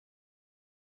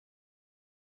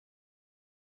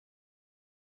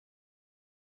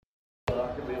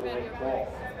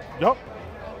Yep.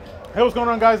 Hey, what's going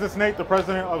on, guys? It's Nate, the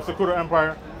president of Sakura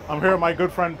Empire. I'm here with my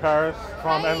good friend Paris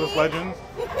from Endless Legends.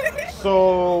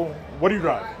 So, what do you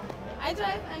drive? I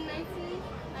drive a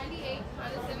 1998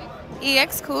 Honda Civic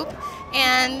EX Coupe,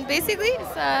 and basically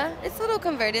it's a little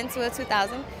converted into a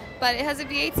 2000, but it has a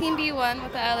V18 B1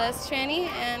 with the LS tranny,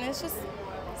 and it's just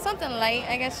something light,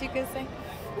 I guess you could say.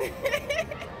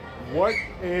 What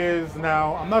is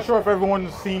now? I'm not sure if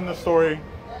everyone's seen the story.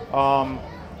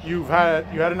 You had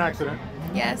an accident.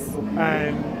 Yes.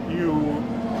 And you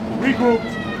regrouped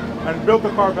and built the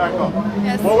car back up.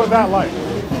 Yes. What was that like?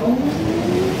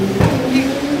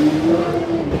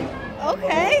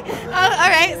 Okay. All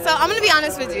right. So I'm gonna be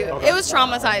honest with you. Okay. It was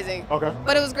traumatizing. Okay.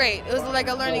 But it was great. It was like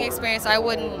a learning experience. I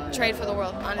wouldn't trade for the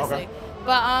world, honestly. Okay.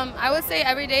 But I would say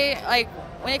every day, like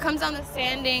when it comes down to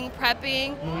sanding,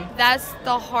 prepping, that's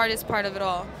the hardest part of it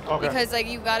all. Okay. Because like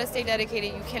you gotta stay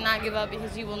dedicated. You cannot give up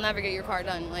because you will never get your car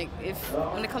done. Like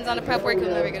when it comes down to prep work, you'll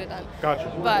never get it done.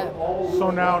 Gotcha. But so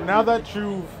now that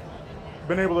you've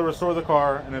been able to restore the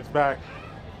car and it's back,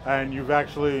 and you've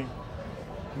actually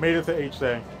made it to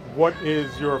HDAY, what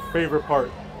is your favorite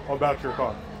part about your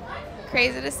car?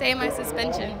 crazy to say, my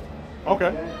suspension.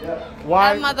 Okay.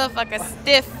 Why? That motherfucker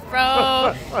stiff,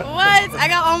 bro. What? I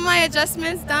got all my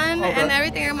adjustments done and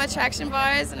everything on my traction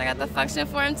bars, and I got the function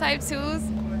form type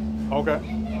 2s. Okay.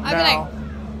 I'd now,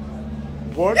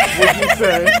 what would you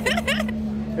say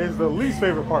is the least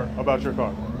favorite part about your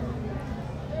car?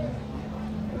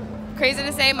 Crazy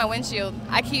to say, my windshield.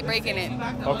 I keep breaking it.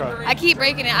 Okay. I keep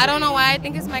breaking it. I don't know why. I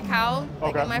think it's my cowl.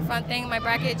 Okay. Like my front thing, my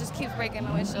bracket just keeps breaking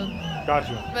my windshield.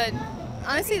 Gotcha. But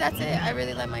honestly, that's it. I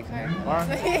really like my car. All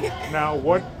right. Now,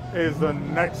 what is the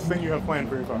next thing you have planned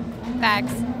for your car?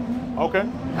 Bags. Okay.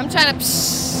 I'm trying to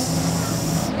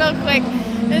real quick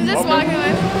and just walk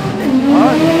away. All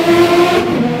right.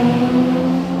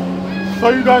 So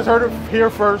you guys heard it here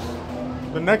first.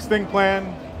 The next thing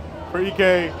planned for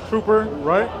EK Trooper,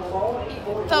 right?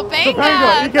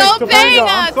 Topanga. EK Topanga.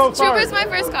 I'm so sorry. Trooper's my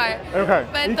first car. Okay.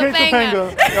 But EK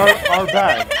Topanga are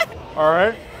back. All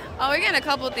right. Oh, we're getting a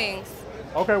couple things.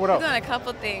 Okay, what else? We're doing a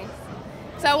couple things.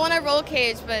 So I want a roll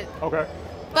cage, but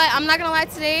I'm not gonna lie,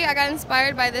 today I got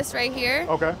inspired by this right here.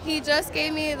 Okay. He just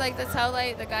gave me like the tail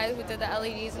light, the guy who did the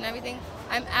LEDs and everything.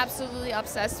 I'm absolutely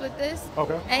obsessed with this.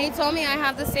 Okay. And he told me I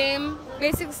have the same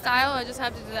basic style, I just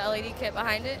have to do the LED kit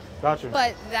behind it. Gotcha.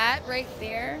 But that right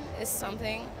there is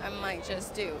something I might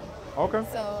just do. Okay.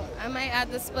 So I might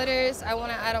add the splitters, I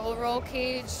wanna add an overall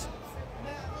cage.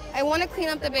 I want to clean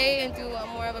up the bay and do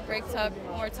more of a brake tuck,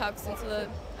 more tucks into the.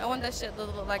 I want that shit to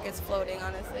look like it's floating,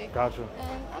 honestly. Gotcha.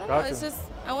 And I don't know. It's just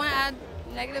I want to add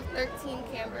 -13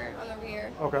 camber on the rear.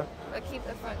 Okay. But keep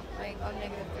the front like on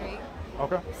 -3.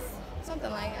 Okay.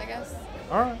 Something like, I guess.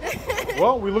 All right.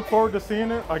 Well, we look forward to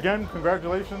seeing it again.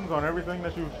 Congratulations on everything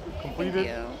that you've completed.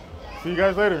 Thank you. See you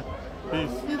guys later. Peace.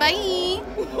 Bye.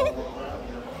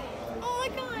 Oh my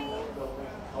god.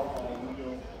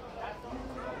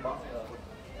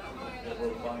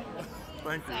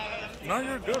 Thank you. No,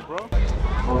 you're good, bro.